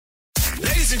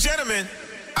Ladies and gentlemen,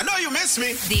 I know you miss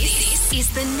me. This is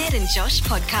the Ned and Josh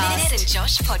podcast. Ned and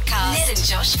Josh podcast. Ned and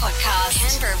Josh podcast.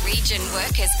 Canberra Region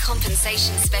Workers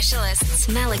Compensation Specialists.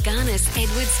 Malaganas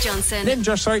Edwards Johnson. Ned and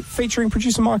Josh, sorry, featuring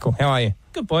producer Michael. How are you?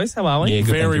 Good, boys. How are we? Yeah,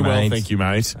 good. Very well, mate. thank you,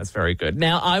 mate. That's very good.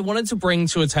 Now, I wanted to bring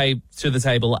to the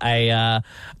table a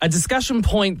discussion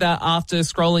point that after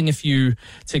scrolling a few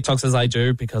TikToks as I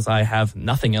do, because I have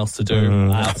nothing else to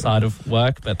do outside of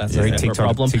work, but that's a separate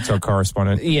problem. TikTok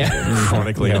correspondent. Yeah.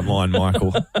 Chronically online,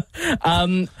 Michael.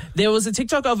 There was a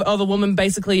TikTok of a woman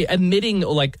basically admitting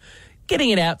or getting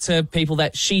it out to people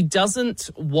that she doesn't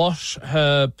wash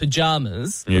her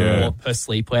pajamas or her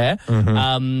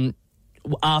sleepwear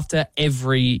after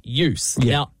every use.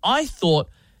 Yeah. Now, I thought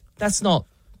that's not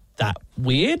that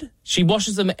weird. She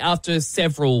washes them after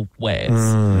several wears.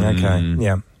 Okay,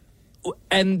 yeah.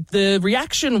 And the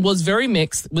reaction was very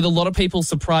mixed, with a lot of people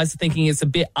surprised, thinking it's a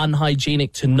bit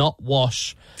unhygienic to not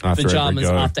wash After pajamas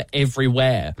every go. after every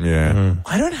wear. Yeah.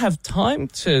 I don't have time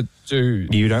to do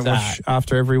You don't that. wash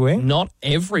after every week? Not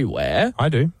everywhere. I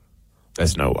do.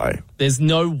 There's no way. The's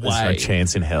no way. There's no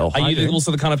chance in hell. Are you do.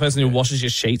 also the kind of person who washes your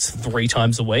sheets 3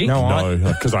 times a week? No,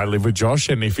 No, because I live with Josh,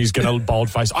 and if he's going to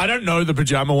bold-face... I don't know the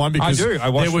pajama one I because... do. I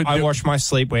wash my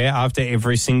sleepwear after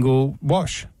every single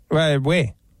wash.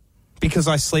 Where? Because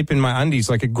I sleep in my undies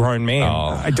like a grown man.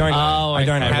 I don't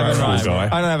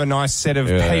have a nice set of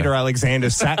Peter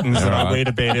Alexander satins that I wear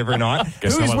to bed every night.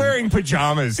 Who's wearing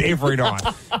pajamas every night?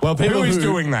 Well, people who is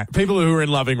doing that? People who are in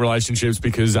loving relationships,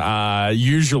 because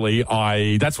usually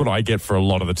that's what I get for a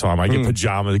lot of the time. I get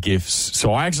pajama gifts.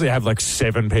 So I actually have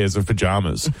 7 pairs of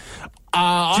pajamas. Do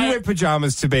you wear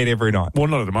pajamas to bed every night? Well,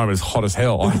 not at the moment. It's hot as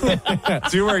hell. So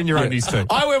you're wearing your undies too?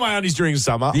 I wear my undies during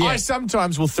summer. Yeah. I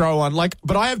sometimes will throw on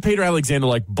but I have Peter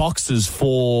Alexander boxes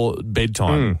for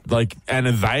bedtime. And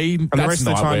they. And the rest of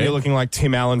the time you're looking like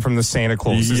Tim Allen from the Santa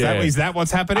Claus. Is that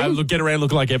what's happening? I get around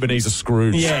looking like Ebenezer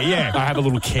Scrooge. Yeah. I have a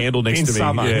little candle next in to me.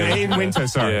 summer. Yeah. In winter,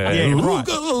 sorry. Yeah. Who Who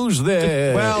goes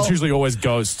there? Well, it's usually always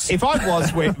ghosts. If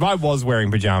I was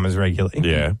wearing pajamas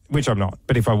regularly, which I'm not,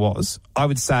 but if I was, I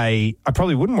would say I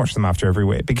probably wouldn't wash them after every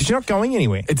wear because you're not going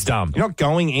anywhere. It's dumb. You're not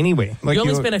going anywhere. You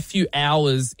only spend a few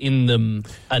hours in them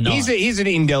a night. Here's an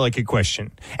indelicate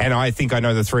question, and I think I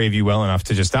know the three of you well enough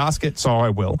to just ask it, so I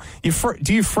will.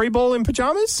 Do you free ball in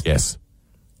pajamas? Yes.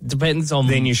 Depends on.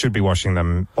 Then you should be washing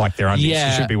them like they're undies.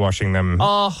 Yeah. You should be washing them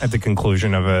at the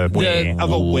conclusion of a wear.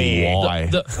 Why?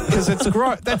 Because it's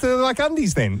gross. They're like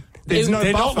undies then. There's no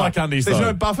they're buffer. not like undies, There's though.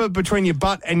 no buffer between your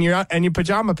butt and your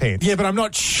pajama pants. Yeah, but I'm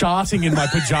not charting in my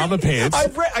pajama pants.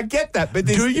 I get that, but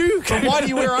Do you? But why do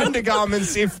you wear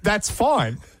undergarments if that's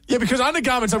fine? Yeah, because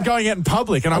undergarments, I'm going out in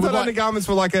public, and I I would thought undergarments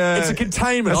were like a. It's a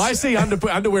containment. I see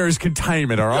underwear as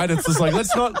containment. All right, it's just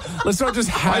let's not just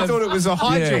have. I thought it was a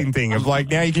hygiene thing of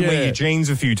now you can wear your jeans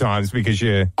a few times because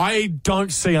you're. I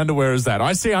don't see underwear as that.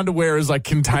 I see underwear as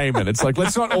containment. It's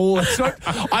let's not all.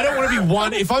 I don't want to be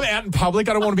one. If I'm out in public,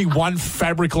 I don't want to be one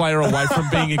fabric layer away from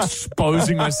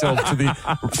exposing myself to the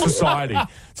society.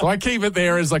 So I keep it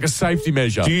there as a safety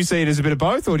measure. Do you see it as a bit of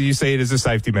both, or do you see it as a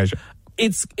safety measure?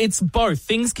 It's both.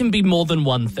 Things can be more than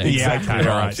one thing. Yeah, okay,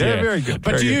 all right. Yeah, very good.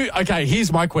 But okay,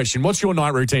 here's my question. What's your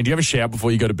night routine? Do you have a shower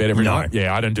before you go to bed every night?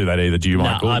 Yeah, I don't do that either. Do you,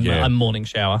 Michael? I'm morning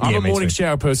shower. I'm a me morning too.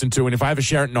 shower person too, and if I have a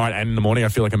shower at night and in the morning, I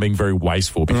feel like I'm being very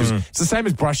wasteful because it's the same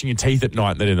as brushing your teeth at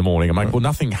night and then in the morning. I'm like, well,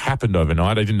 nothing happened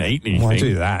overnight. I didn't eat anything. Well, I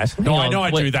do that. No, I know I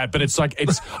do that, but it's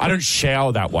I don't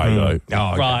shower that way though.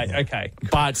 Oh, okay. Right, okay.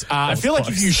 But I feel like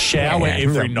if you shower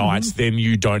every night, then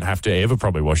you don't have to ever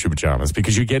probably wash your pajamas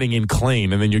because you're getting in clean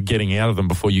and then you're getting out of them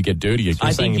before you get dirty again.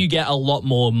 I think you get a lot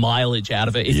more mileage out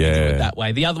of it if you do it that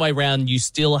way. The other way around, you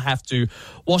still have to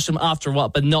wash them after a while,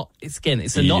 but not. It's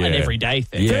not an everyday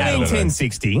thing. 13 10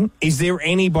 60. Is there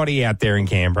anybody out there in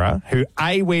Canberra who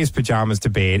A, wears pajamas to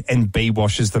bed and B,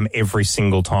 washes them every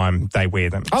single time they wear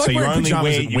them? I like so you wearing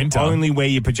pajamas in winter. only wear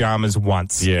your pajamas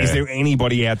once. Yeah. Is there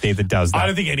anybody out there that does that? I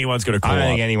don't think anyone's going to call I don't up.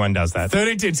 think anyone does that.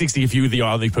 13 10 60 if you were the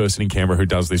only person in Canberra who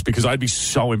does this, because I'd be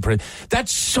so impressed.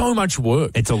 That's so much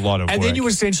work. It's a lot of work. And then you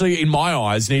essentially, in my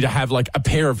eyes, need to have a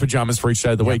pair of pajamas for each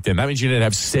day of the week then. That means you need to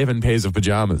have 7 pairs of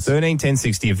pajamas. 13 10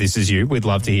 60 if this is you. We'd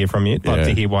love to hear from you. Love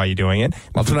to hear why you're doing it.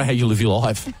 Love to know how you live your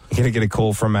life. You're going to get a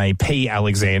call from a P.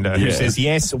 Alexander who says,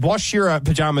 yes, wash your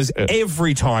pajamas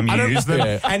every time you use them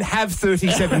and have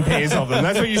 37 pairs of them.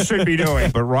 That's what you should be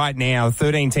doing. But right now,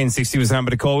 13 10 60 was the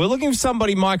number to call. We're looking for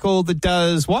somebody, Michael, that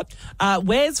does what?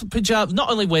 Wears pajamas, not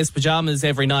only wears pajamas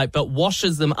every night, but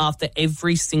washes them after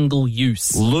every single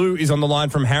use. Lou is on the line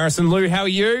from Harrison. Lou, how are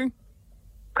you?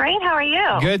 Great, how are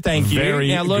you? Good, thank you. Very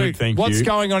now, Lou, good, thank what's you.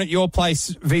 going on at your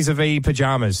place vis-a-vis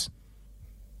pajamas?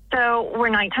 So we're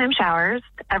nighttime showers.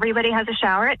 Everybody has a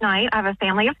shower at night. I have a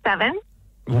family of 7.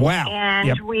 Wow.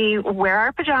 And we wear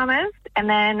our pajamas, and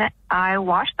then I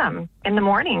wash them in the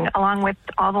morning along with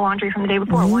all the laundry from the day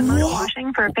before. One load of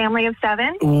washing for a family of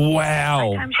 7.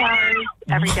 Wow. Nighttime showers,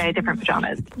 every day, different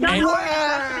pajamas.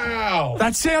 Wow.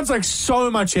 That sounds like so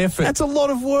much effort. That's a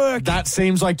lot of work. That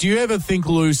seems like, do you ever think,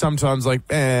 Lou, sometimes like,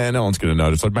 no one's going to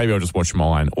notice. Like, maybe I'll just watch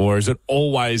mine. Or is it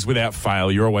always, without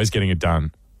fail, you're always getting it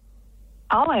done?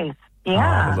 Always.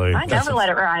 Yeah, I never let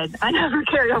it ride. I never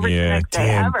carry over to the next day,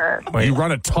 ever. Well, you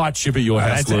run a tight ship at your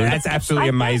house, Lou. That's absolutely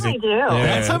amazing. I do. Yeah.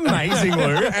 That's amazing, Lou.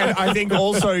 And I think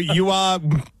also you are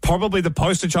probably the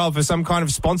poster child for some kind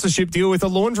of sponsorship deal with a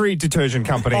laundry detergent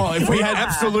company. Oh, if we had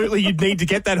absolutely, you'd need to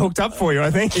get that hooked up for you, I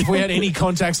think. If we had any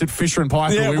contacts at Fisher &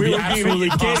 Paykel, we would be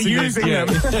absolutely using them.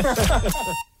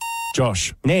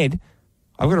 Josh. Ned,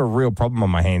 I've got a real problem on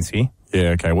my hands here.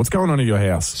 Yeah, okay. What's going on in your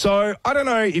house? So, I don't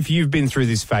know if you've been through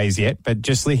this phase yet, but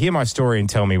just hear my story and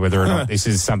tell me whether or not this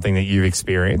is something that you've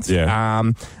experienced. Yeah.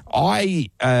 I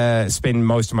spend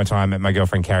most of my time at my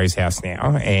girlfriend Carrie's house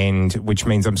now, and which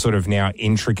means I'm sort of now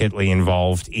intricately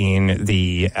involved in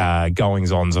the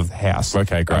goings-ons of the house.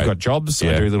 Okay, great. I've got jobs,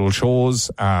 I do little chores,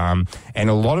 and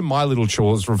a lot of my little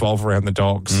chores revolve around the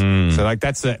dogs. So, like,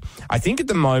 that's it. I think at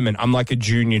the moment I'm like a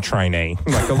junior trainee.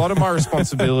 Like, a lot of my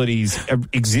responsibilities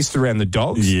exist around the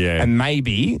dogs. Yeah. And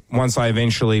maybe once I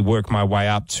eventually work my way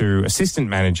up to assistant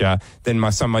manager, then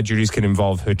some of my duties can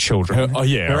involve her children.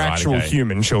 Her actual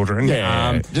human children.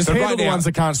 Yeah. Just so handle the ones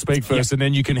that can't speak first, and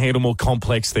then you can handle more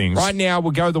complex things. Right now,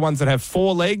 we'll go the ones that have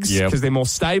 4 legs because they're more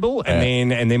stable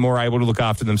and they're more able to look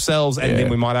after themselves. And then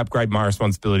we might upgrade my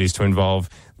responsibilities to involve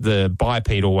the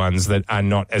bipedal ones that are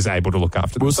not as able to look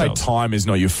after themselves. We'll say time is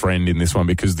not your friend in this one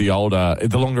because the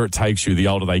longer it takes you, the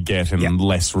older they get and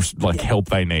less help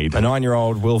they need. A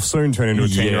 9-year-old will soon turn into a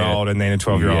 10-year-old and then a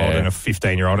 12-year-old and a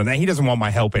 15-year-old, and then he doesn't want my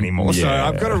help anymore. So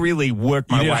I've got to really work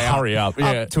my way up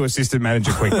to assistant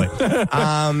manager quickly.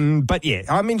 But yeah,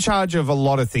 I'm in charge of a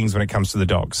lot of things when it comes to the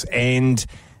dogs. And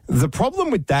the problem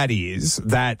with that is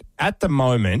that at the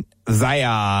moment, they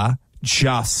are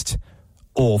just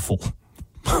awful.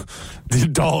 The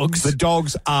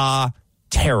dogs are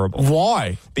terrible.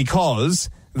 Why? Because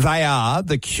they are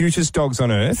the cutest dogs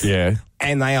on earth. Yeah.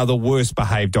 And they are the worst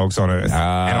behaved dogs on earth. And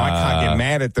I can't get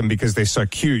mad at them because they're so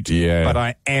cute. Yeah. But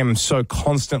I am so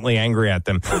constantly angry at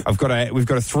them. We've got a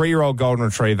 3-year-old golden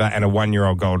retriever and a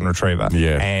 1-year-old golden retriever.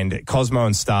 Yeah. And Cosmo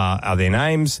and Star are their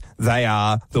names. They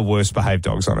are the worst behaved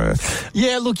dogs on earth.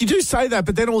 Yeah, look, you do say that,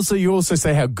 but then you also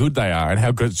say how good they are and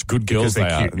how good girls they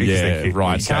are. They're cute.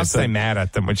 Right. You can't stay mad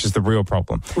at them, which is the real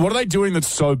problem. What are they doing that's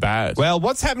so bad? Well,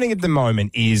 what's happening at the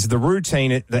moment is the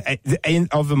routine at the end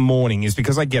of the morning is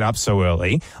because I get up so early,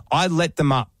 I let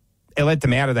them out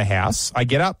of the house. I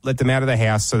get up, let them out of the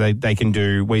house so they can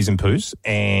do wheeze and poos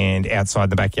and outside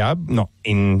the backyard, not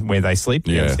in where they sleep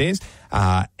downstairs.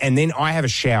 And then I have a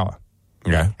shower.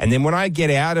 Okay. And then when I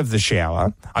get out of the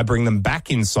shower, I bring them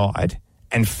back inside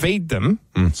and feed them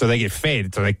so they get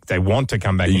fed, so they want to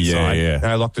come back inside. Yeah. And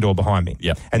I lock the door behind me.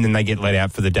 Yep. And then they get let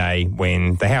out for the day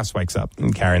when the house wakes up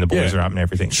and Carrie and the boys are up and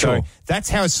everything. Sure. So that's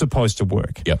how it's supposed to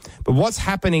work. Yep. But what's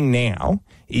happening now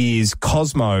is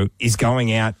Cosmo is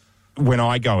going out when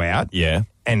I go out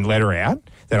and let her out.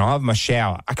 Then I have my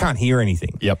shower. I can't hear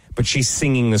anything. Yep. But she's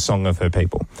singing the song of her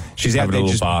people. She's out there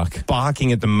just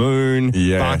barking at the moon,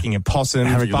 barking at possums,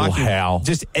 having barking a little howl.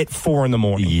 just at 4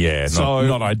 a.m. Yeah, so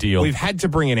not ideal. We've had to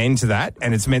bring an end to that,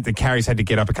 and it's meant that Carrie's had to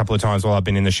get up a couple of times while I've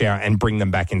been in the shower and bring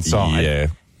them back inside. Yeah.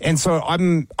 And so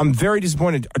I'm very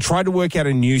disappointed. I tried to work out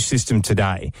a new system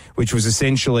today, which was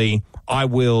essentially I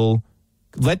will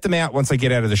let them out once they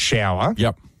get out of the shower.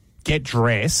 Yep. Get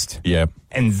dressed. Yep.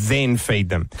 And then feed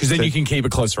them. Because then you can keep a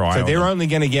closer eye on them. So they're only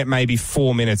going to get maybe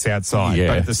 4 minutes outside. Yeah.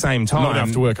 But at the same time, not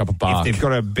enough to work up a bark. If they've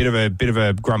got a bit of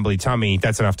a grumbly tummy,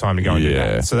 that's enough time to go and do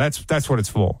that. So that's what it's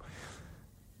for.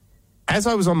 As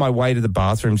I was on my way to the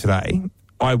bathroom today,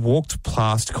 I walked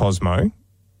past Cosmo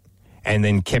and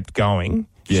then kept going.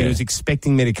 She was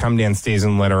expecting me to come downstairs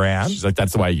and let her out. She's like,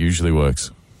 that's the way it usually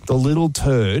works. The little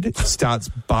turd starts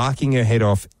barking her head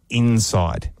off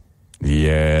inside.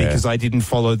 Yeah. Because I didn't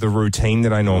follow the routine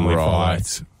that I normally follow.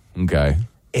 Okay.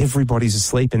 Everybody's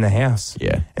asleep in the house.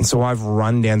 Yeah. And so I've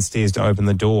run downstairs to open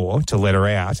the door to let her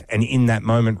out, and in that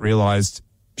moment realised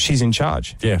she's in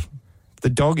charge. Yeah. The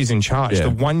dog is in charge. Yeah.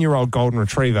 The 1-year-old golden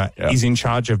retriever is in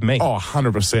charge of me. Oh,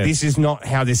 100%. This is not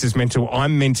how this is meant to.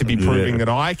 I'm meant to be proving that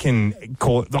I can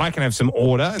have some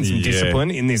order and some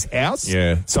discipline in this house.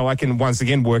 Yeah. So I can once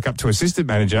again work up to assistant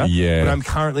manager. Yeah. But I'm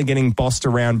currently getting bossed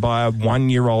around by a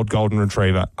 1-year-old golden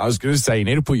retriever. I was going to say, you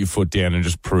need to put your foot down and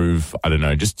just prove, I don't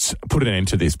know, just put an end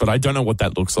to this. But I don't know what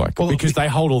that looks like because they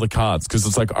hold all the cards. Because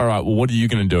it's like, all right, well, what are you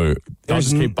going to do? They'll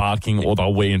just keep barking or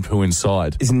they'll wee and poo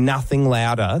inside. There's nothing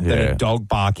louder than a dog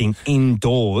barking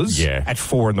indoors at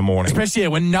 4 a.m. Especially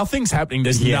when nothing's happening,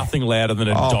 there's nothing louder than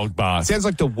a dog bark. Sounds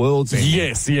like the world's ending.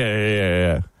 Yes,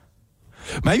 yeah.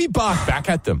 Maybe bark back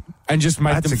at them and just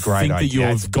make them think that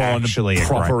you've gone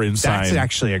proper insane. That's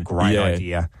actually a great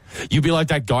idea. You'd be like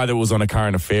that guy that was on A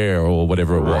Current Affair or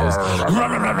whatever it was.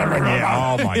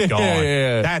 Oh, my God.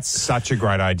 Yeah. That's such a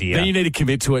great idea. Then you need to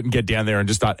commit to it and get down there and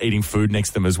just start eating food next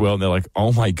to them as well. And they're like,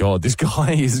 oh, my God, this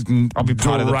guy is I'll be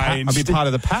part of the pack. I'll be part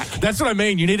of the pack. That's what I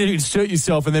mean. You need to insert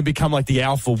yourself and then become like the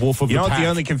alpha wolf of the pack. You know what the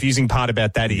only confusing part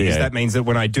about that is? That means that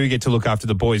when I do get to look after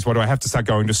the boys, what do I have to start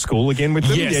going to school again with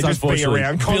them? Yes, just be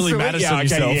around constantly. Billy Madison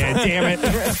yourself. Yeah, damn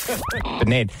it. But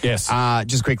Ned, yes.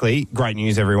 Just quickly, great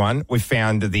news, everyone. We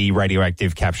found the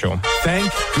radioactive capsule.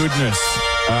 Thank goodness.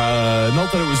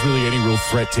 Not that it was really any real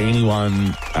threat to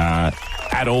anyone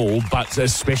at all, but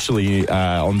especially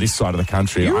on this side of the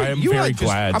country. I am very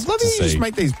glad to see. I'm loving you just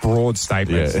make these broad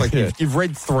statements. Yeah. Like you've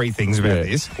read 3 things about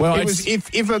this. Well, it was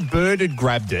if a bird had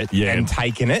grabbed it and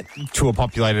taken it to a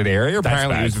populated area,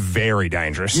 apparently it was very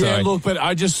dangerous. Yeah, so. look, but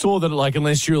I just saw that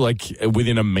unless you're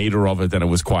within a meter of it, then it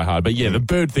was quite hard. But the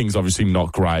bird thing's obviously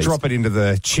not great. Drop it into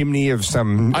the chimney of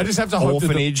some I just have to hope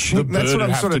orphanage. The bird would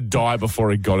have to die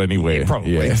before it got anywhere. Yeah,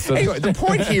 probably. Yeah. Anyway, the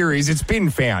point here is it's been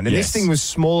found, and this thing was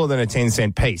smaller than a 10-cent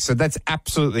piece. So that's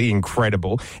absolutely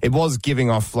incredible. It was giving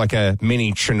off like a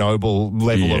mini Chernobyl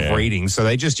level of reading. So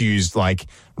they just used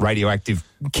radioactive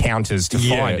counters to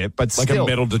find it, but like still, a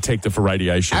metal detector for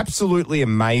radiation. Absolutely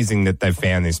amazing that they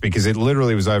found this because it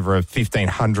literally was over a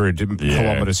 1,500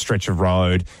 kilometre stretch of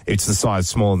road. It's the size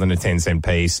smaller than a 10-cent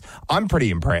piece. I'm pretty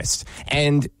impressed.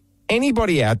 And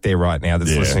anybody out there right now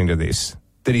that's listening to this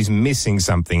that is missing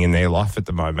something in their life at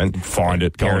the moment, find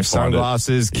it. Go and find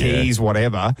sunglasses, keys,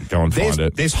 whatever. Go and find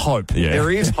it. There's hope. Yeah. There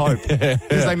is hope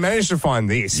because they managed to find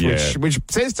this, which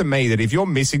says to me that if you're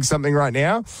missing something right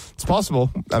now, it's possible.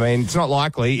 I mean, it's not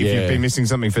likely if you've been missing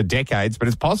something for decades, but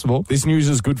it's possible. This news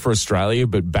is good for Australia,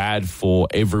 but bad for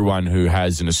everyone who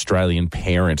has an Australian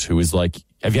parent who is like,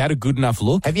 have you had a good enough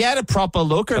look? Have you had a proper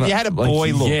look? Or have you had a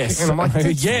boy look? Yes. And I'm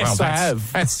like, yes, I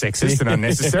have. That's sexist and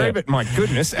unnecessary, but my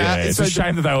goodness. It's a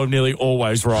shame that they were nearly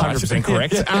always right. 100%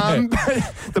 correct.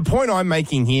 But the point I'm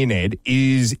making here, Ned,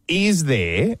 is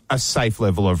there a safe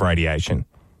level of radiation?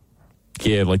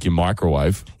 Yeah, like your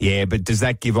microwave. Yeah, but does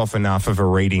that give off enough of a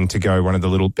reading to go one of the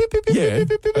little beep, beep, beep, beep,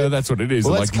 beep, beep, beep? That's what it is.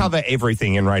 Well, let's cover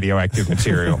everything in radioactive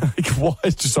material. Why?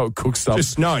 Just so it cooks stuff?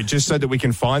 Just so that we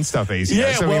can find stuff easier.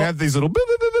 Yeah, so we can have these little beep,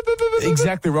 beep, beep, beep, beep, beep.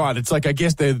 Exactly right. It's like, I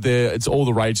guess it's all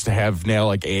the rage to have now,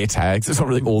 like air tags. It's not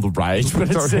really all the rage, but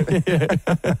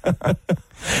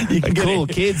you can get cool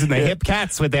kids and the hip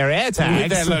cats with their air tags.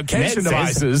 With their location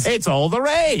devices. It's all the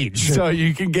rage. So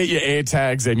you can get your air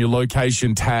tags and your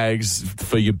location tags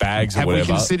for your bags or whatever. Have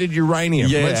we considered uranium?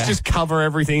 Yeah. Let's just cover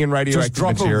everything in radioactive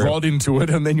material. Just drop a rod into it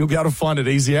and then you'll be able to find it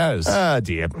easy as. Oh,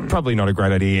 dear. Probably not a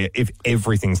great idea if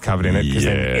everything's covered in it because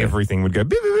then everything would go...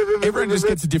 Everyone just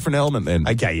gets a different element then.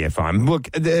 Okay, yeah, fine. Look,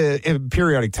 the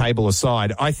periodic table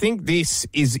aside, I think this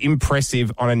is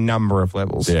impressive on a number of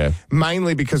levels. Yeah.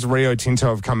 Mainly because Rio Tinto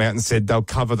have come out and said they'll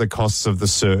cover the costs of the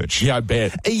search. Yeah, I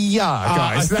bet. Yeah,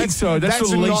 guys. I think so. That's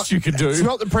the least you could do. It's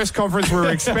not the press conference we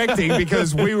were expecting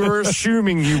because we were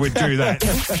assuming you would do that.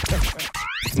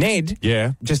 Ned,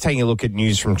 just taking a look at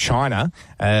news from China,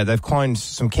 they've cloned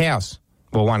some cows.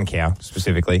 Well, one cow,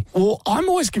 specifically. Well, I'm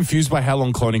always confused by how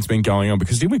long cloning's been going on,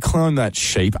 because didn't we clone that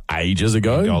sheep ages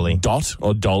ago? Dolly.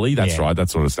 Dolly, that's right,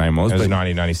 that's what its name was. It was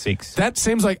 1996. That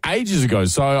seems like ages ago,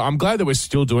 so I'm glad that we're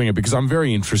still doing it, because I'm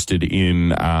very interested in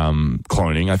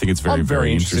cloning. I think it's very,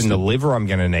 very interested in the liver I'm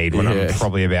going to need when I'm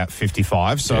probably about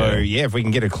 55. So, if we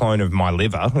can get a clone of my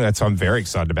liver, I'm very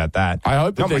excited about that. I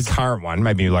hope that not my current one,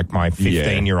 maybe like my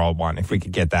 15-year-old one, if we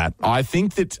could get that. I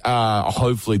think that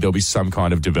hopefully there'll be some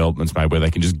kind of developments made where they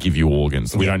can just give you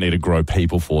organs. We don't need to grow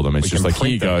people for them. It's just like, here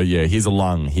you go. Yeah, here's a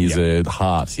lung. Here's a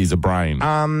heart. Here's a brain.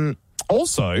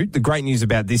 Also, the great news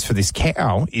about this for this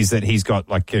cow is that he's got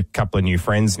like a couple of new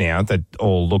friends now that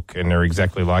all look and are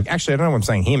exactly like... Actually, I don't know why I'm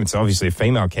saying him. It's obviously a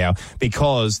female cow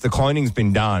because the cloning's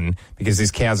been done because this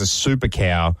cow's a super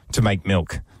cow to make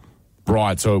milk.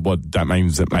 Right, so what that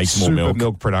means it makes more super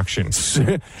milk production. Is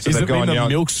it mean the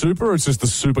milk super, or it's just the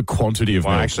super quantity of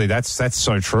milk? Actually, that's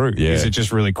so true. Yeah. Is it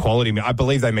just really quality? I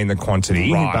believe they mean the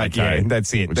quantity. Right, but okay. yeah,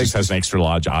 that's it. It just has an extra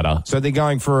large udder. So they're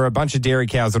going for a bunch of dairy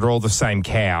cows that are all the same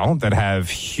cow that have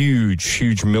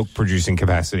huge milk producing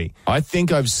capacity. I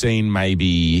think I've seen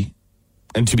maybe,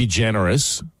 and to be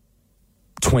generous,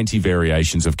 20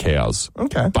 variations of cows.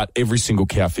 Okay. But every single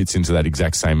cow fits into that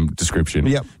exact same description.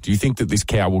 Yep. Do you think that this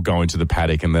cow will go into the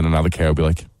paddock and then another cow will be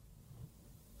like,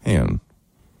 hang on,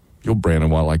 you're brown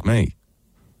and white like me.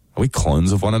 Are we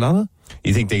clones of one another?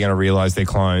 You think they're going to realise they're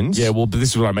clones? Yeah, well, but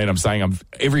this is what I mean. I'm saying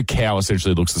every cow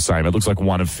essentially looks the same. It looks like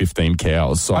one of 15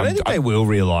 cows. So I don't think they will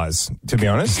realise, to be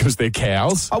honest. Because they're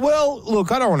cows? Well,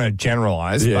 look, I don't want to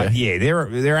generalise, but yeah,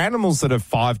 they're animals that are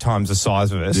 5 times the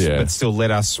size of us, but still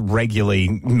let us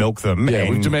regularly milk them. Yeah, and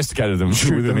we've domesticated them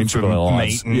within an inch of their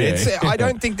lives. I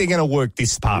don't think they're going to work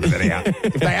this part of it out.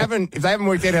 If they haven't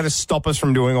worked out how to stop us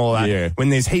from doing all that, when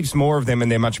there's heaps more of them and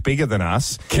they're much bigger than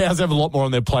us. Cows have a lot more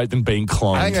on their plate than being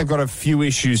cloned. I think they've got a few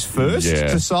issues first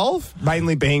to solve,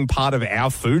 mainly being part of our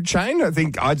food chain. I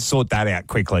think I'd sort that out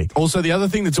quickly. Also, the other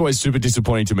thing that's always super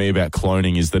disappointing to me about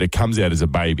cloning is that it comes out as a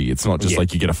baby. It's not just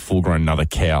like you get a full-grown another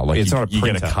cow. Like it's not a printer.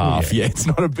 You get a calf. Yeah, it's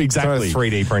not exactly. It's not a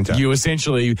 3D printer. You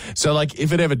essentially, so like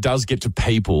if it ever does get to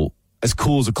people, as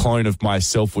cool as a clone of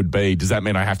myself would be, does that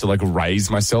mean I have to like raise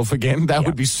myself again? That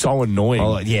would be so annoying.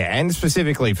 Oh, yeah, and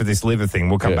specifically for this liver thing,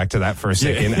 we'll come back to that for a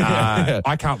second.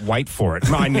 I can't wait for it.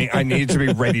 I need it to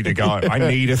be ready to go. I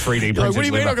need a 3D printed liver. What do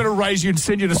you mean I'm going to raise you and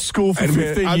send you to school for 15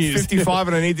 years? I'm 55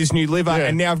 and I need this new liver,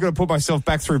 and now I've got to put myself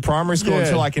back through primary school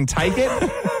until I can take it.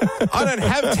 I don't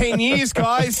have 10 years,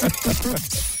 guys.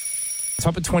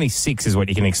 Top of 26 is what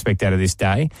you can expect out of this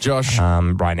day. Josh.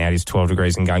 Right now it is 12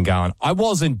 degrees in Gungahlin. I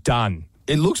wasn't done.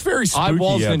 It looks very spooky I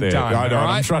wasn't out there. done. I know.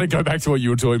 Right? I'm trying to go back to what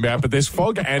you were talking about, but there's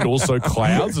fog and also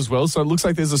clouds as well, so it looks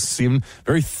like there's a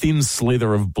very thin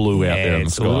slither of blue out there in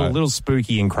the sky. It's a little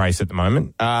spooky in Crace at the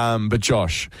moment. But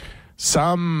Josh,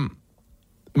 some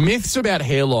myths about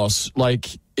hair loss, like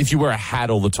if you wear a hat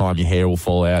all the time, your hair will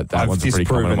fall out. That one's a pretty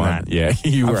common one. Yeah,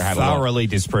 you wear a hat a lot. I've thoroughly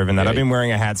disproven that. I've been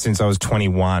wearing a hat since I was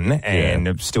 21 and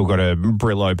I've still got a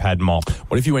Brillo pad mop.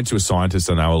 What if you went to a scientist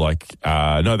and they were like,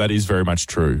 no, that is very much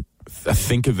true.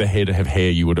 Think of the head of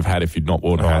hair you would have had if you'd not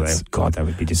worn hats. God, that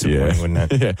would be disappointing,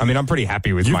 wouldn't it? I mean, I'm pretty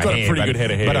happy with my hair. You've got a pretty good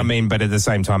head of hair. But at the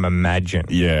same time, imagine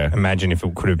if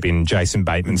it could have been Jason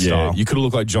Bateman style. You could have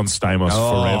looked like John Stamos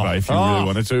forever if you really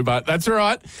wanted to, but that's all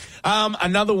right.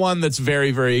 Another one that's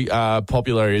very, very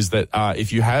popular is that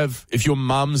if your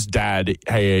mum's dad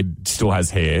still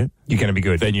has hair, you're going to be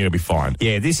good. Then you're going to be fine.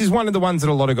 Yeah, this is one of the ones that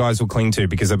a lot of guys will cling to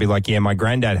because they'll be like, my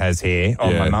granddad has hair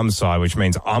on my mum's side, which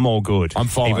means I'm all good. I'm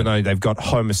fine. Even though they've got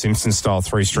Homer Simpson style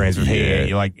 3 strands of hair.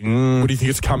 You're like, what do you think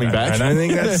it's coming back? I don't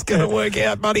think that's going to work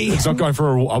out, buddy. It's not going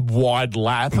for a wide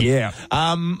lap. Yeah.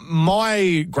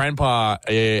 My grandpa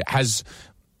has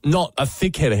not a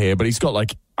thick head of hair, but he's got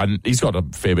a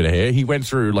fair bit of hair. He went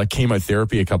through like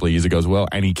chemotherapy a couple of years ago as well,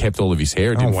 and he kept all of his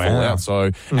hair. It didn't fall out.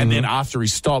 So, and then after he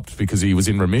stopped because he was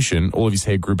in remission, all of his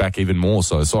hair grew back even more.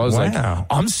 So I was like,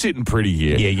 I'm sitting pretty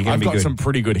here. Yeah, you're going to be good. I've got some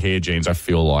pretty good hair genes, I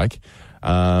feel like.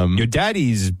 Your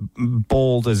daddy's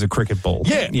bald as a cricket ball.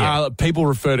 Yeah. People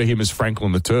refer to him as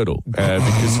Franklin the Turtle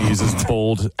because he is as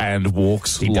bald and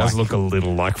walks. He does look a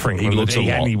little like Franklin. He looks a lot.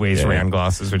 And he wears round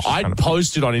glasses. Which I'd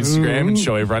post it on Instagram and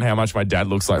show everyone how much my dad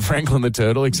looks like Franklin the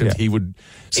Turtle, except he would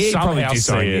somehow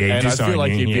see it. And I feel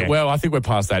like I think we're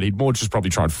past that. He'd more just probably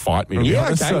try and fight me. Yeah,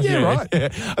 okay. So, right. Yeah.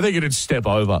 I think it'd step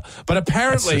over. But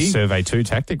apparently... That's a Survey 2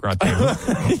 tactic right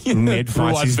there. Ned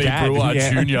fights his dad. Brewer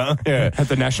Jr. At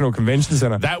the National Convention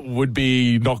Centre. That would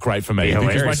be not great for me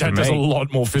because my dad does a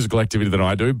lot more physical activity than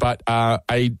I do. But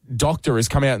a doctor has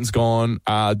come out and's done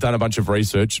a bunch of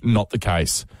research. Not the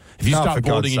case. If you start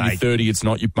balding in your 30s, it's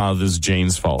not your mother's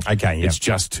genes' fault. Okay, yeah. It's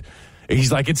just... He's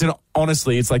like, it's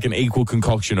like an equal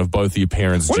concoction of both of your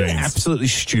parents' genes. What an absolutely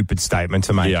stupid statement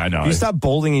to make. Yeah, I know. If you start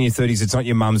balding in your 30s, it's not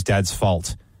your mum's dad's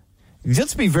fault.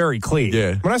 Let's be very clear.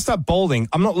 Yeah. When I start balding,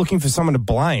 I'm not looking for someone to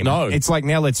blame. No. It's like,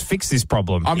 now let's fix this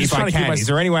problem. I'm just trying to keep Is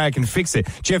there any way I can fix it?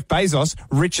 Jeff Bezos,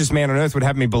 richest man on earth, would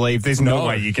have me believe there's no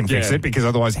way you can fix it because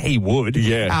otherwise he would.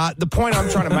 Yeah. The point I'm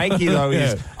trying to make here, though,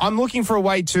 is I'm looking for a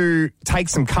way to take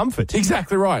some comfort.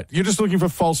 Exactly right. You're just looking for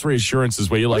false reassurances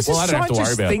where you're like, I don't have to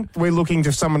worry about it. I think we're looking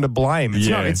for someone to blame. It's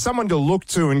not. It's someone to look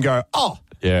to and go,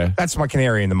 yeah, that's my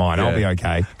canary in the mine. I'll be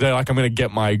okay. They're like, I'm going to get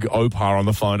my Opar on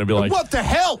the phone and be like, what the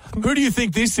hell? Who do you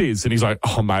think this is? And he's like,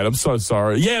 oh, mate, I'm so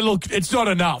sorry. Yeah, look, it's not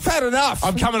enough. Bad enough.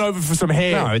 I'm coming over for some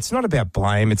hair. No, it's not about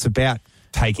blame. It's about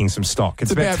taking some stock.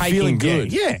 It's about taking, feeling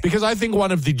good. Yeah. Because I think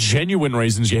one of the genuine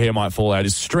reasons your hair might fall out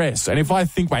is stress. And if I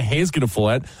think my hair's going to fall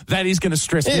out, that is going to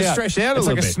stress me out. Stress out it's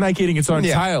like bit. a snake eating its own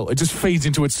tail. It just feeds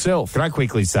into itself. Can I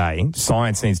quickly say,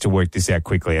 science needs to work this out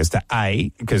quickly as to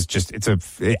A, because just it's an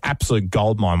absolute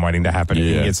goldmine waiting to happen.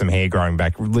 You can get some hair growing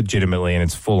back legitimately and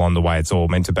it's full on the way it's all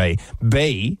meant to be.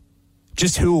 B,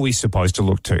 just who are we supposed to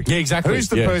look to? Yeah, exactly. Who's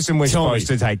the person we're supposed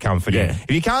to take comfort in? Yeah.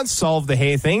 If you can't solve the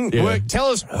hair thing, tell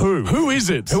us who. Who is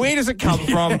it? Where does it come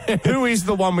from? Who is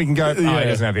the one we can go, he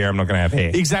doesn't have hair, I'm not going to have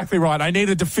hair. Exactly right. I need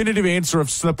a definitive answer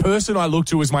of the person I look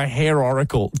to is my hair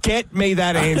oracle. Get me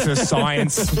that answer,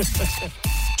 science.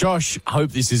 Josh, I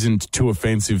hope this isn't too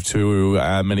offensive to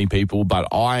many people, but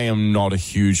I am not a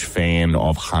huge fan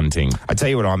of hunting. I tell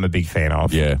you what I'm a big fan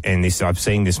of. Yeah. And I've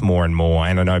seen this more and more,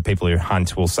 and I know people who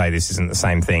hunt will say this isn't the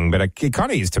same thing, but it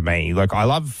kind of is to me. Like, I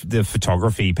love the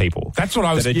photography people. That's what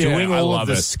I was that are doing all of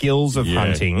the skills of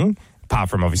hunting. Apart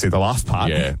from obviously the last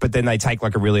part, but then they take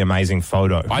like a really amazing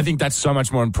photo. I think that's so much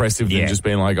more impressive than just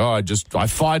being like, I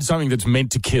fired something that's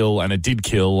meant to kill and it did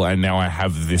kill and now I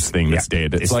have this thing that's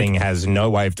dead. This thing has no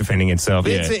way of defending itself.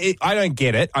 Yeah. I don't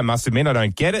get it. I must admit I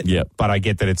don't get it, but I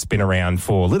get that it's been around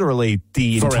for literally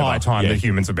the entire time that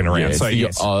humans have been around. Yeah, so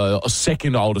it's the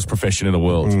second oldest profession in the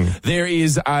world. There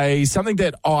is something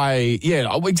that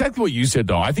exactly what you said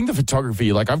though. I think the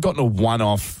photography, like I've gotten a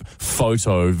one-off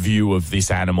photo view of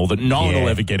this animal that no one will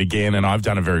ever get again, and I've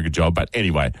done a very good job. But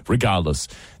anyway, regardless,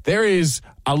 there is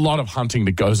a lot of hunting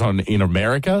that goes on in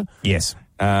America. Yes.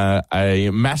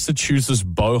 A Massachusetts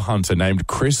bow hunter named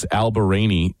Chris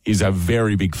Alberini is a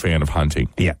very big fan of hunting.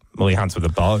 Yeah, well, he hunts with a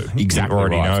bow. Exactly. You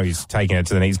already know he's taking it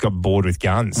to the. He's got bored with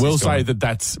guns. We'll say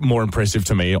that's more impressive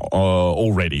to me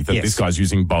already that this guy's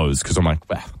using bows, because I'm like,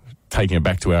 taking it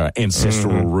back to our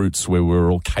ancestral roots where we were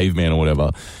all cavemen or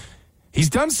whatever. He's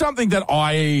done something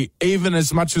that even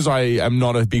as much as I am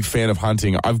not a big fan of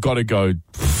hunting, I've got to go,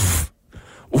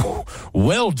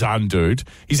 well done, dude.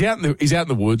 He's out in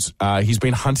the woods. He's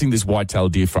been hunting this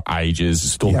white-tailed deer for ages,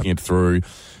 stalking it through.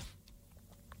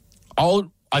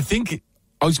 I think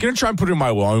I was going to try and put it in my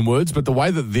own words, but the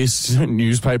way that this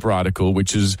newspaper article,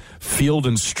 which is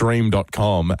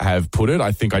fieldandstream.com, have put it,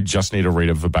 I think I just need to read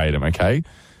it verbatim, okay?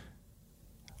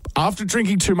 After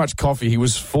drinking too much coffee, he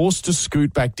was forced to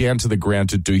scoot back down to the ground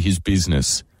to do his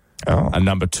business. And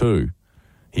number 2,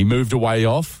 he moved away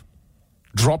off,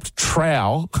 dropped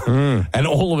trowel, and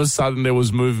all of a sudden there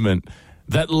was movement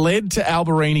that led to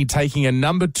Alberini taking a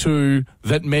number 2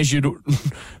 that measured...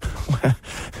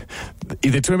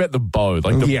 They're talking about the bow.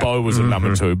 Like, the bow was a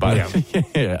number 2, but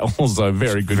also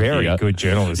very good Very good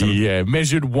journalism. Yeah,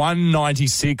 measured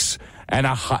 196 and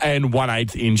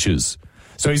 1/8 inches.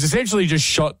 So he's essentially just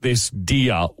shot this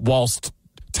deer whilst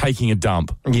taking a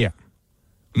dump. Yeah.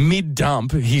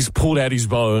 Mid-dump, he's pulled out his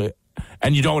bow,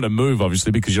 and you don't want to move,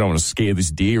 obviously, because you don't want to scare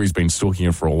this deer. He's been stalking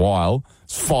it for a while.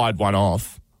 He's fired one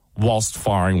off whilst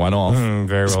firing one off.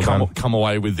 Very well done. Come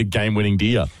away with the game-winning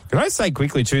deer. Can I say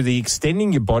quickly, too, the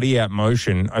extending your body out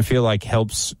motion, I feel like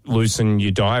helps loosen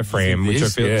your diaphragm, which I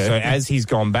feel... So as he's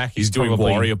gone back, he's doing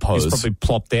warrior pose. He's probably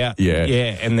plopped out. Yeah.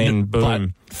 Yeah, and then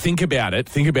boom. But think about it.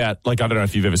 Think about, like, I don't know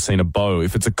if you've ever seen a bow.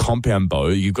 If it's a compound bow,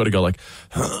 you've got to go like...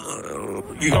 you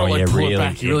got to pull it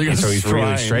back. You really got to so he's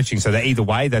really stretching. So that either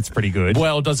way, that's pretty good.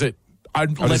 Well, does it...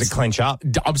 does it clench up?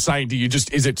 I'm saying,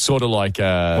 is it sort of like...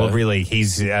 well, really,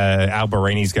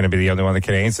 Alberini's going to be the only one that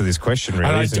can answer this question,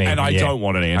 really, isn't he? And I don't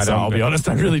want an answer, I'll be honest.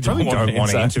 I really don't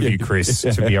want to interview Chris,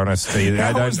 to be honest.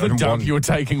 How was the dump you were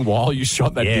taking while you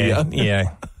shot that deer?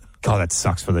 Yeah. God, that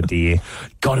sucks for the deer.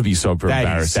 Got to be super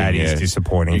embarrassing. That is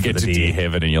disappointing. You get to deer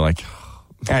heaven and you're like...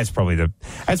 That's probably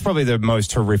the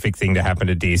most horrific thing to happen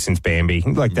to deer since Bambi.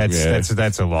 Like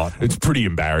that's a lot. It's pretty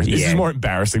embarrassing. This is more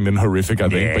embarrassing than horrific, I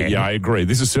think. But I agree.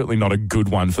 This is certainly not a good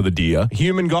one for the deer.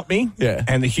 Human got me. Yeah.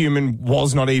 And the human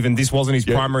was not even. This wasn't his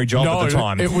primary job at the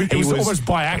time. It was almost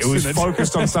by accident. It was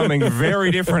focused on something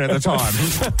very different at the time.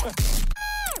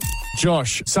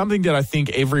 Josh, something that I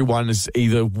think everyone is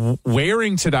either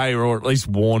wearing today or at least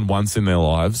worn once in their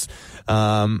lives,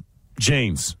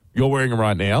 jeans. You're wearing them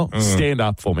right now. Stand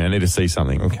up for me. I need to see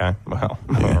something. Okay. Well,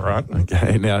 all right.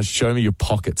 Okay, now show me your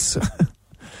pockets.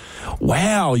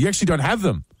 Wow, you actually don't have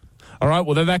them. All right,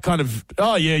 well, they're that kind of...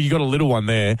 Oh, yeah, you got a little one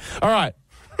there. All right,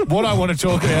 what I want to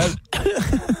talk about...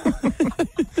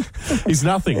 He's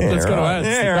nothing. Yeah, Let's go to right. ads.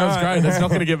 Yeah, That was right. great. That's not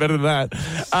going to get better than that.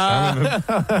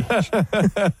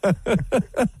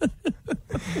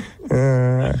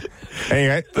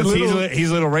 Anyway, here's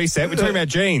a little reset. We're talking about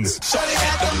jeans.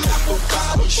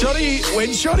 When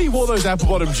Shotty wore those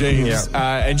apple-bottom jeans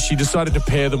and she decided to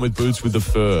pair them with boots with the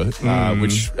fur,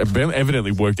 which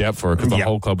evidently worked out for her because the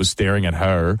whole club was staring at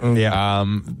her,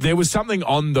 there was something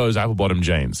on those apple-bottom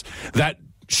jeans that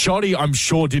Shotty, I'm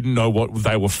sure, didn't know what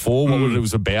they were for, what it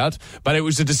was about, but it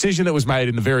was a decision that was made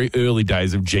in the very early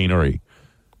days of jeanery.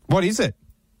 What is it?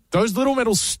 Those little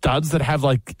metal studs that have,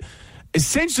 like,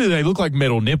 essentially they look like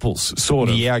metal nipples, sort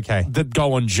of. Yeah, okay. That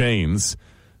go on jeans.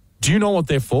 Do you know what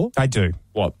they're for? I do.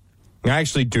 What? I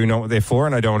actually do know what they're for,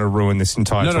 and I don't want to ruin this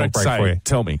entire talk break for you.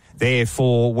 Tell me. They're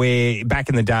for where, back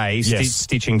in the day,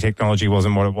 stitching technology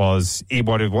wasn't what it was.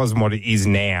 What it wasn't what it is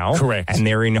now. Correct. And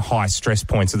they're in high stress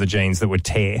points of the jeans that would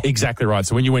tear. Exactly right.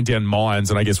 So when you went down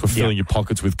mines and I guess were filling your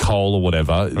pockets with coal or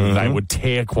whatever, they would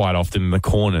tear quite often in the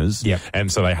corners. Yep.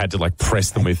 And so they had to like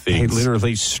press them with things. They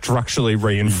literally structurally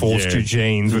reinforced your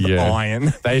jeans with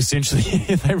iron. They essentially,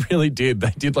 they really did.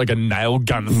 They did like a nail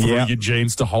gun through your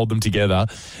jeans to hold them together.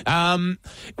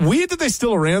 Weird that they're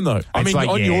still around though. I mean, like,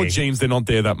 on your jeans, they're not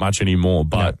there that much anymore,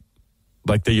 but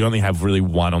like you only have really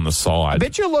one on the side. I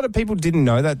bet you a lot of people didn't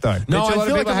know that though. No, I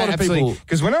feel like a lot of people...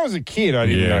 Because when I was a kid, I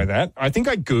didn't know that. I think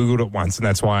I Googled it once, and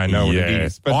that's why I know what it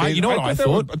is. But you know what I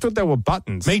thought? I thought they were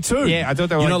buttons. Me too. Yeah, I thought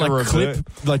they were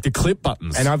like the clip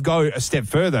buttons. And I've go a step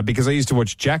further because I used to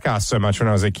watch Jackass so much when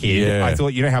I was a kid. Yeah. I thought,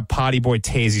 you know how Party Boy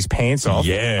tears his pants off?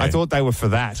 Yeah. I thought they were for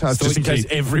that. I just in case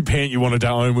every pant you wanted to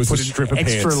own was a strip of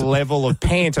pants. Extra level of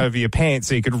pant over your pants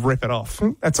so you could rip it off.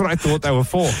 That's what I thought they were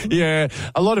for. Yeah.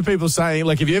 A lot of people say,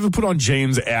 like, if you ever put on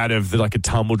jeans out of like a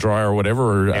tumble dryer or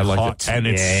whatever, or like hot. And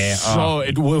it's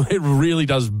it really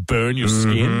does burn your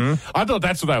skin. I thought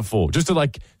that's what they were for, just to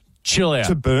like chill out.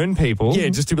 To burn people? Yeah,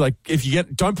 just to be like,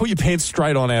 don't put your pants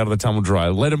straight on out of the tumble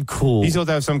dryer. Let them cool. You thought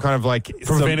they were some kind of like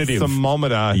preventative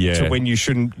thermometer to when your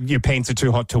pants are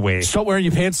too hot to wear. Stop wearing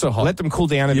your pants so hot. Let them cool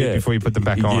down a bit before you put them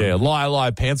back on. Yeah,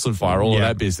 lie, pants on fire, all of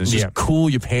that business. Just cool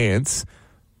your pants.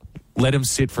 Let them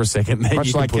sit for a second. Then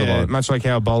you can put them on. Much like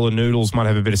how a bowl of noodles might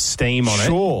have a bit of steam on it.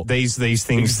 Sure. These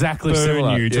things exactly burn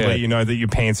similar. you to let you know that your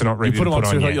pants are not ready you put to them put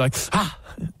on too hot, yet. you're like,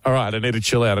 all right, I need to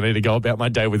chill out. I need to go about my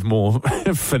day with more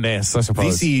finesse, I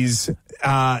suppose.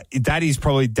 That is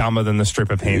probably dumber than the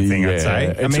stripper pant thing, I'd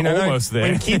say. It's almost there.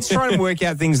 When kids try and work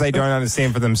out things they don't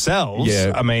understand for themselves,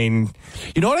 I mean,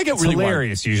 you know what I get really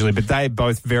hilarious usually, but they're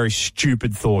both very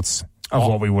stupid thoughts of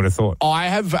what we would have thought. I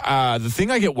have, the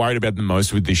thing I get worried about the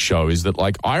most with this show is that,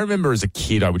 like, I remember as a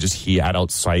kid, I would just hear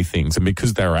adults say things, and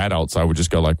because they're adults, I would just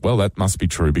go like, well, that must be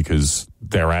true because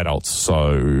they're adults,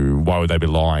 so why would they be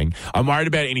lying? I'm worried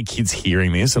about any kids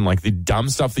hearing this and, like, the dumb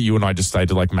stuff that you and I just say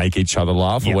to, like, make each other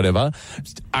laugh or whatever.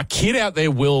 A kid out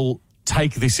there will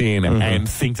take this in and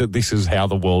think that this is how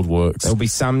the world works. There'll be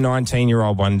some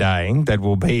 19-year-old one day that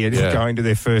will be going to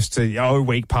their first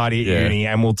week party at uni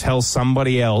and will tell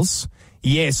somebody else,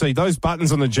 so those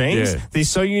buttons on the jeans, they're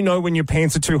so you know when your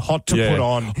pants are too hot to put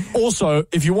on. Also,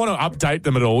 if you want to update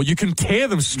them at all, you can tear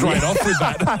them straight off with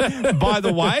that. By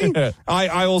the way,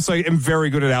 I also am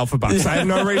very good at alphabets. I have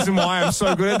no reason why I'm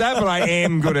so good at that, but I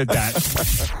am good at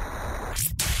that.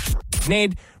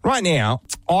 Ned, right now,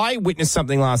 I witnessed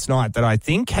something last night that I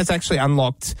think has actually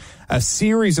unlocked a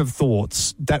series of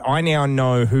thoughts that I now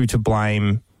know who to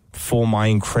blame for my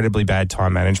incredibly bad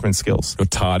time management skills. Your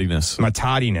tardiness. My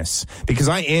tardiness. Because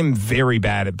I am very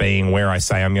bad at being where I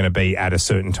say I'm going to be at a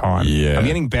certain time. Yeah. I'm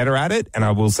getting better at it, and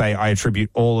I will say I attribute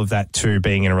all of that to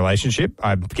being in a relationship.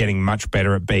 I'm getting much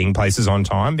better at being places on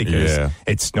time because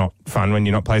it's not fun when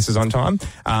you're not places on time.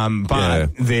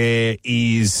 But there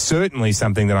is certainly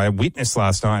something that I witnessed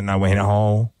last night, and I went,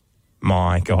 oh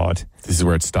my God. This is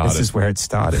where it started. This is where it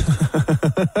started.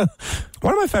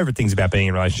 One of my favorite things about being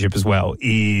in a relationship as well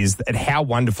is that how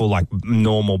wonderful, like,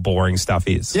 normal, boring stuff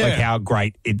is. Yeah. Like, how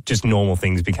great just normal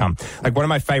things become. Like, one of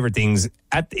my favorite things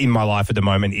in my life at the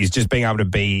moment is just being able to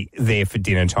be there for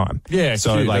dinner time. Yeah,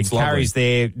 so, cute. like, That's lovely. Carrie's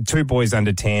there, 2 boys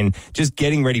under 10, just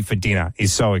getting ready for dinner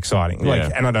is so exciting. Yeah.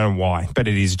 Like, and I don't know why, but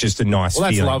it is just a nice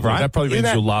that's feeling, lovely. right? That probably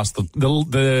means you'll last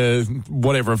the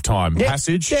whatever of time.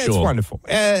 Passage? Yeah, sure. it's wonderful.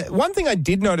 One thing I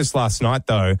did notice last night,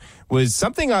 though, was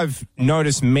something I've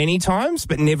noticed many times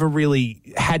but never really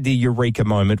had the eureka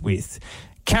moment with.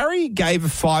 Carrie gave a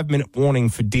 5-minute warning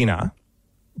for dinner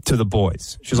to the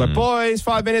boys. She was like, boys,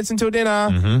 5 minutes until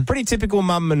dinner. Pretty typical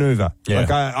mum maneuver. Yeah.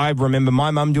 Like, I remember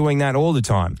my mum doing that all the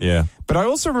time. Yeah. But I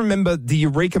also remember the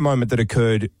eureka moment that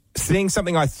occurred, seeing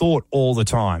something I thought all the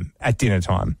time at dinner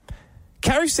time.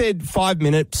 Carrie said 5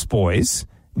 minutes, boys,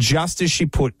 just as she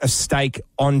put a steak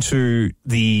onto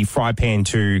the fry pan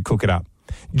to cook it up.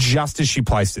 Just as she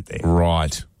placed it there.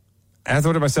 Right. And I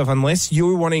thought to myself, unless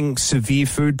you're wanting severe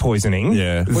food poisoning...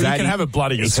 Yeah. Well, you can have it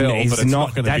bloody as hell, but it's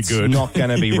not going to be good. That's not going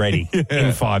to be ready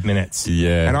in 5 minutes.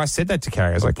 Yeah. And I said that to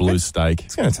Carrie. I was like, blue steak.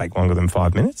 It's going to take longer than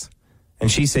 5 minutes.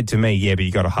 And she said to me, yeah, but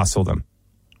you got to hustle them.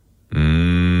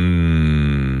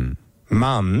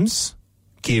 Mums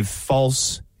give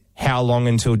false how long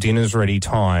until dinner's ready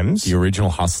times. The original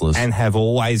hustlers. And have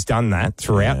always done that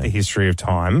throughout the history of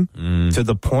time to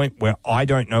the point where I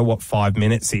don't know what 5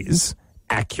 minutes is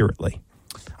accurately.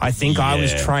 I think I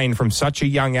was trained from such a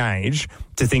young age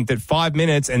to think that 5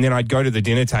 minutes and then I'd go to the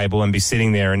dinner table and be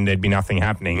sitting there and there'd be nothing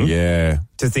happening. Yeah.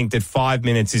 To think that 5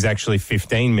 minutes is actually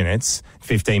 15 minutes.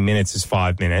 15 minutes is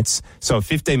 5 minutes. So a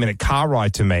 15-minute car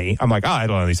ride to me, I'm like,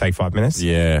 it'll only take 5 minutes.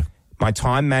 Yeah. My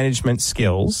time management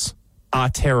skills are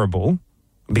terrible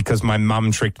because my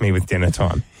mum tricked me with dinner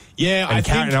time. Yeah,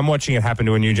 and I'm watching it happen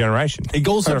to a new generation. It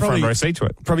also front row seat to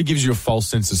it. Probably gives you a false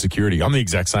sense of security. I'm the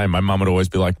exact same. My mum would always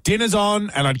be like, dinner's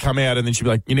on, and I'd come out, and then she'd be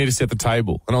like, you need to set the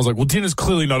table. And I was like, well, dinner's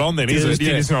clearly not on then, is it?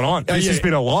 Dinner's not on. This has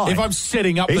been a lie. If I'm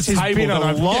setting up this the table, has been a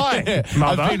lie,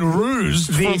 Mother. I've been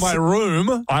rused from my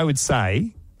room. I would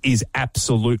say is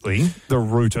absolutely the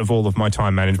root of all of my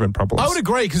time management problems. I would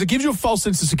agree, because it gives you a false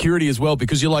sense of security as well,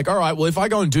 because you're like, all right, well, if I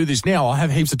go and do this now, I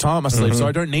have heaps of time up my sleeve, so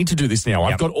I don't need to do this now.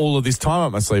 I've got all of this time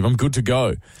up my sleeve. I'm good to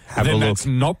go. That's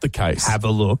not the case. Have a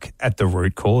look at the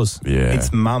root cause. Yeah.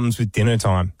 It's mums with dinner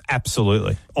time.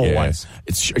 Absolutely. Always.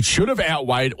 Yeah. It should have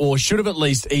outweighed, or should have at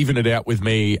least evened it out with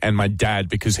me and my dad,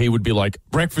 because he would be like,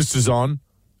 breakfast is on.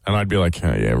 And I'd be like,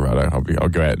 oh, yeah, right, I'll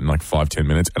go out in like 5-10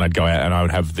 minutes. And I'd go out and I would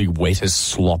have the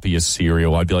wettest, sloppiest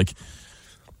cereal. I'd be like,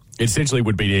 essentially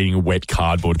would be eating wet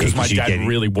cardboard, because my dad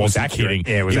really wasn't kidding.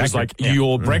 Yeah, he was like,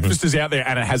 your breakfast is out there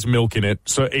and it has milk in it,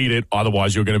 so eat it.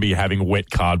 Otherwise, you're going to be having wet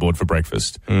cardboard for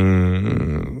breakfast.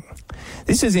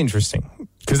 This is interesting.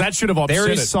 Because that should have upset There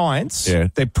is science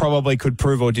that probably could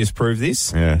prove or disprove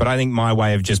this, but I think my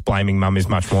way of just blaming mum is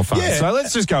much more fun. Yeah. So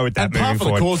let's just go with that moving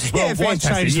forward. The cause as well. Yeah,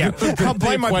 fantastic. I'll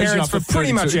blame my parents for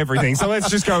pretty much everything, so let's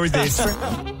just go with this.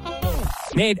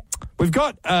 Ned, we've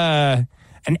got an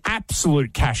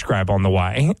absolute cash grab on the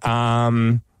way.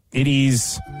 It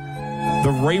is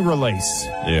the re-release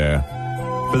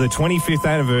for the 25th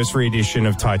anniversary edition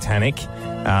of Titanic.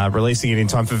 Releasing it in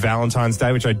time for Valentine's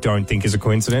Day, which I don't think is a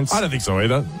coincidence. I don't think so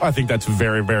either. I think that's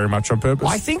very, very much on purpose.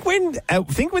 I think when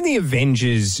the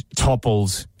Avengers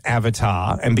toppled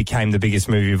Avatar and became the biggest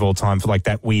movie of all time for like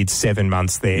that weird 7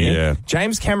 months there,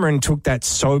 James Cameron took that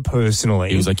so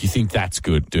personally. He was like, you think that's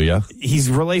good, do you? He's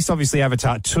released obviously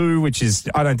Avatar 2, which is,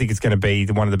 I don't think it's going to be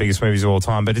one of the biggest movies of all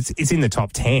time, but it's in the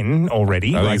top 10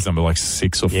 already. I think it's number like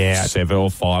 6 or 7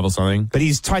 or 5 or something. But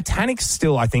his Titanic's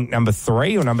still, I think, number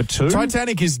 3 or number 2.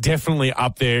 Titanic is definitely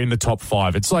up there in the top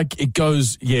 5. It's like, it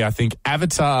goes, I think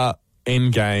Avatar,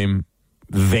 Endgame,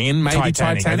 then maybe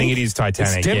Titanic. I think it is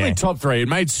Titanic. It's definitely top 3. It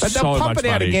made so much money. But they'll pump it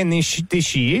out again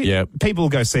this year. Yep. People will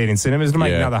go see it in cinemas. It'll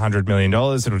make another $100 million.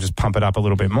 It'll just pump it up a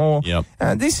little bit more. Yep.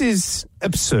 This is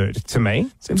absurd to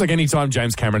me. Seems like any time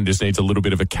James Cameron just needs a little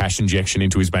bit of a cash injection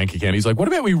into his bank account, he's like, what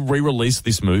about we re-release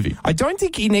this movie? I don't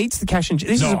think he needs the cash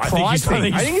injection. This is a pride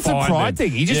thing. I think it's a pride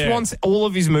thing. He just wants all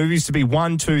of his movies to be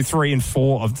 1, 2, 3, and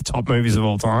 4 of the top movies of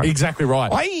all time. Exactly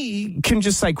right. I can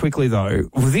just say quickly, though,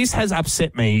 this has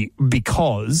upset me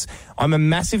because I'm a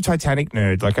massive Titanic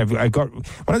nerd. Like, I've got...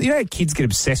 kids get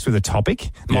obsessed with a topic?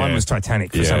 Mine was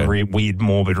Titanic for some weird,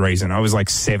 morbid reason. I was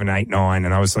like 7, 8, 9,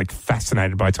 and I was like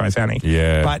fascinated by Titanic.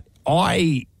 Yeah. But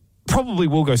I probably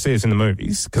will go see this in the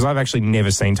movies because I've actually never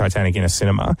seen Titanic in a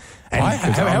cinema. And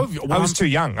I was too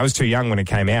young. I was too young when it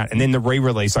came out. And then the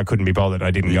re-release, I couldn't be bothered.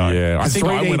 I didn't go. Yeah, I think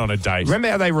 3D, I went on a date. Remember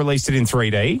how they released it in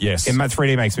 3D? Yes. And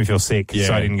 3D makes me feel sick,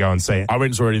 so I didn't go and see it. I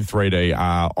went and saw it in 3D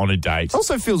on a date. It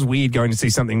also feels weird going to see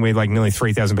something where like nearly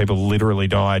 3,000 people literally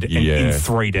died in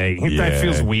 3D. That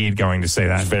feels weird going to see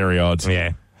that. It's very odd.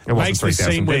 Yeah. It makes the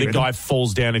scene where the guy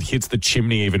falls down and hits the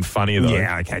chimney even funnier, though.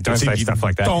 Yeah, okay. Don't say stuff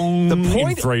like that. The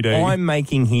point I'm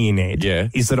making here, Ned,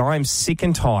 is that I'm sick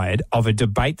and tired of a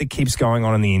debate that keeps going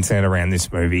on the internet around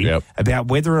this movie about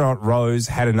whether or not Rose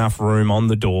had enough room on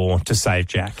the door to save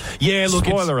Jack. Yeah, look,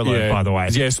 spoiler alert, by the way.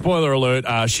 Yeah, spoiler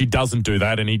alert. She doesn't do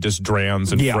that, and he just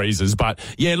drowns and freezes. But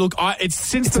yeah, look, it's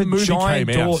since the movie came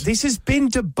out, this has been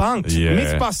debunked. Yeah.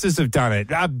 Mythbusters have done it.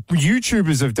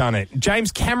 YouTubers have done it.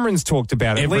 James Cameron's talked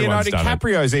about it. Leonardo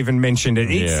DiCaprio's even mentioned it.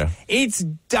 It's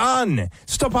done.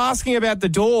 Stop asking about the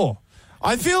door.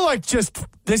 I feel like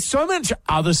there's so much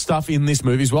other stuff in this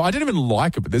movie as well. I didn't even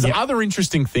like it, but there's other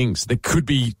interesting things that could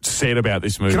be said about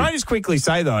this movie. Can I just quickly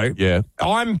say, though? Yeah.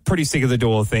 I'm pretty sick of the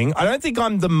door thing. I don't think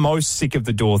I'm the most sick of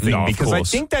the door thing because I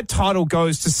think that title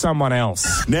goes to someone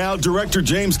else. Now, director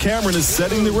James Cameron is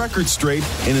setting the record straight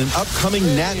in an upcoming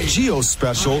Nat Geo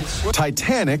special,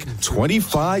 Titanic,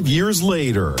 25 years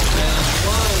later.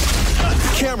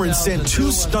 Cameron sent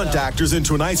 2 stunt actors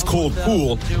into an ice-cold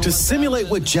pool to simulate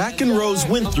what Jack and Rose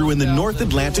went through in the North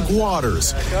Atlantic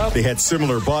waters. They had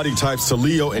similar body types to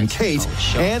Leo and Kate,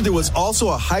 and there was also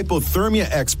a hypothermia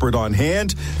expert on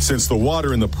hand since the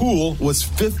water in the pool was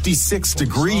 56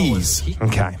 degrees.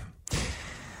 Okay.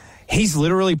 He's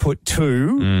literally put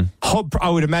 2, I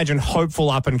would imagine, hopeful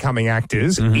up-and-coming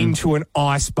actors into an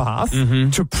ice bath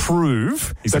to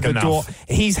prove that the door...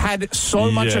 He's had so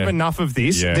much of enough of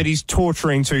this that he's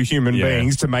torturing 2 human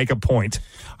beings to make a point.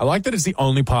 I like that it's the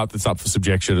only part that's up for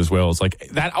subjection as well. It's like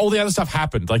that all the other stuff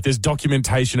happened. Like there's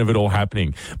documentation of it all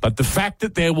happening. But the fact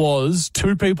that there was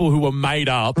 2 people who were made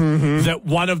up, that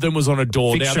one of them was on a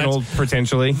door. Fictional,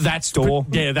 potentially. That's door.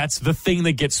 That's the thing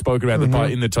that gets spoken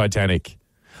about in the Titanic.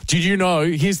 Did you know?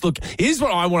 Here's what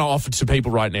I want to offer to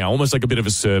people right now, almost like a bit of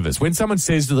a service. When someone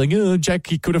says to them, oh, Jack,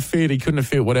 he could have fit, he couldn't have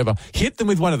fit, whatever, hit them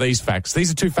with one of these facts.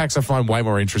 These are 2 facts I find way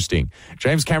more interesting.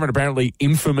 James Cameron apparently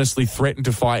infamously threatened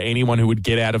to fire anyone who would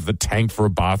get out of the tank for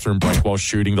a bathroom break while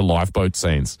shooting the lifeboat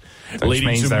scenes,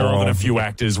 leading to more than a few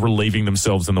actors relieving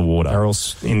themselves in the water. They're all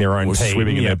in their own pee.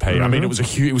 Swimming in their pee. I mean, it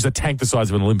was a tank the size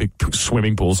of an Olympic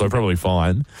swimming pool, so probably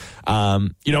fine.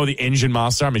 You know, the engine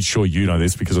master, I mean, sure you know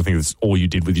this because I think that's all you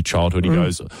did with your childhood. He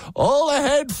goes, all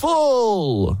ahead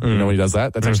full. You know when he does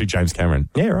that? That's actually James Cameron.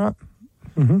 Yeah, right.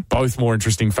 Both more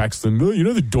interesting facts than,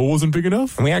 the door wasn't big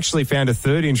enough. And we actually found a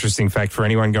third interesting fact for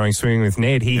anyone going swimming with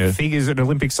Ned. He figures that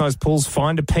Olympic-sized pools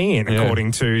fine to pee in,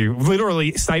 according to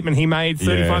literally a statement he made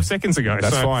 35 seconds ago.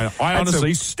 That's fine. I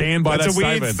honestly stand by that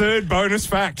statement. That's a weird third bonus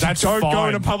fact. Don't go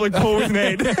in a public pool with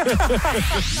Ned.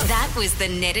 That was the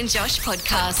Ned and Josh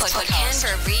podcast. For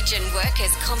Canberra Region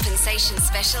Workers Compensation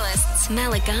Specialists,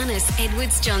 Malaganas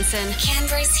Edwards Johnson,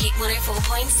 Canberra's Hit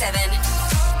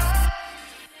 104.7.